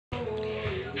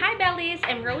Bellies,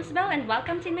 I'm Rosebell and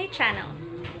welcome to my channel.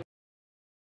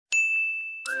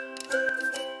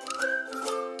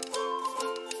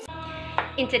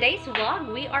 In today's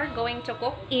vlog, we are going to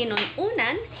cook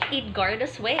INUN-UNAN, eat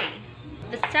Garda's way.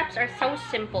 The steps are so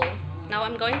simple. Now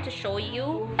I'm going to show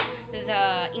you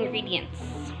the ingredients.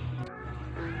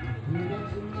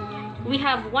 We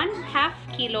have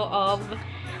 1/2 kilo of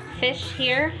fish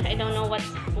here. I don't know what's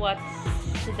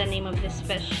the name of this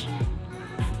fish.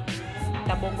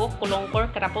 Kabogok,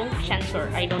 kulongkor, karapong, chancor.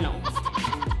 I don't know.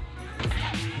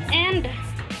 And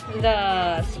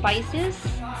the spices.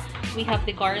 We have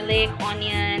the garlic,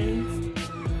 onion,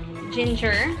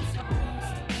 ginger.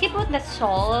 He put the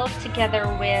salt together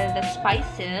with the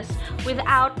spices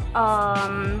without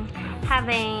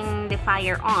having the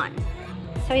fire on.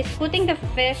 So he's putting the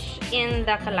fish in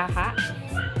the kalaha,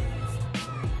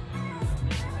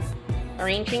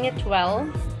 arranging it well.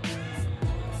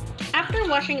 After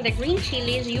washing the green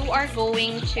chilies, you are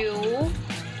going to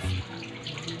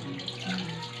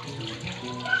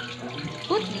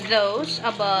put those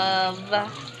above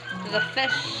the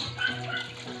fish.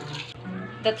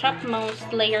 The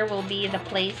topmost layer will be the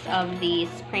place of the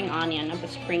spring onions.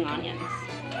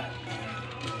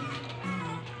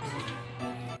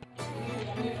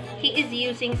 He is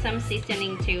using some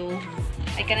seasoning too.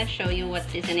 I cannot show you what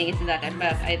seasoning is that,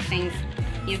 but I think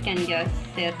you can guess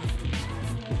it.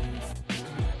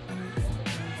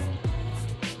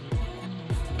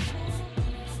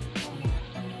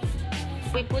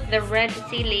 We put the red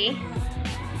chili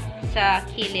sa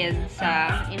kilid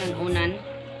sa INUN-UNAN.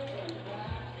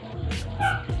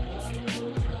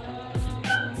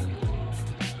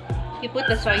 You put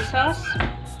the soy sauce.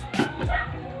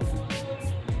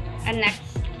 And next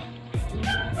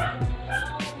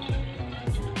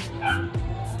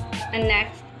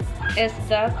is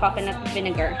the coconut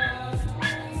vinegar.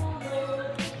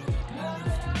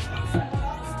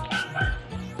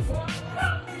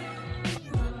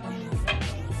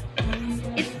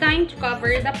 It's time to cover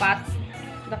the pot.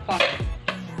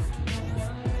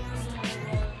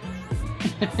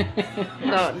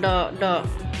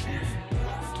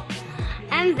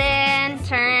 And then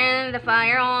turn the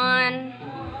fire on.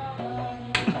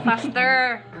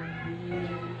 Faster.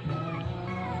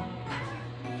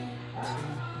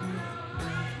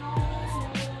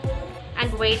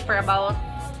 And wait for about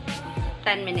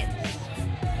 10 minutes.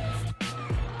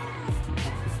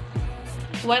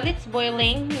 While it's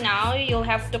boiling, now you'll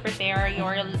have to prepare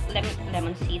your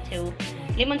limoncito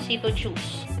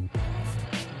juice.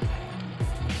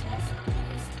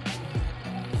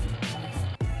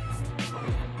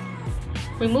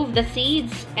 Remove the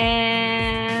seeds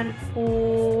and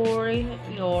pour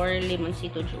your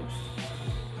limoncito juice.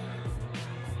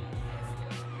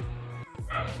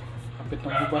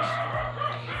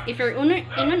 If your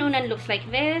INUN-UNAN looks like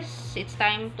this, it's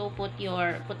time to put the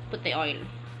oil.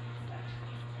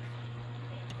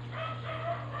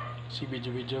 Si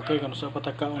video kay kung sa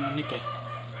patakaon ni kay.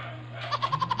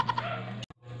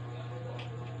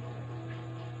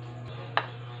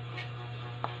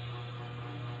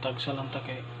 Tagsa lang ta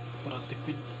kay para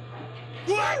tipid.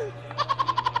 What?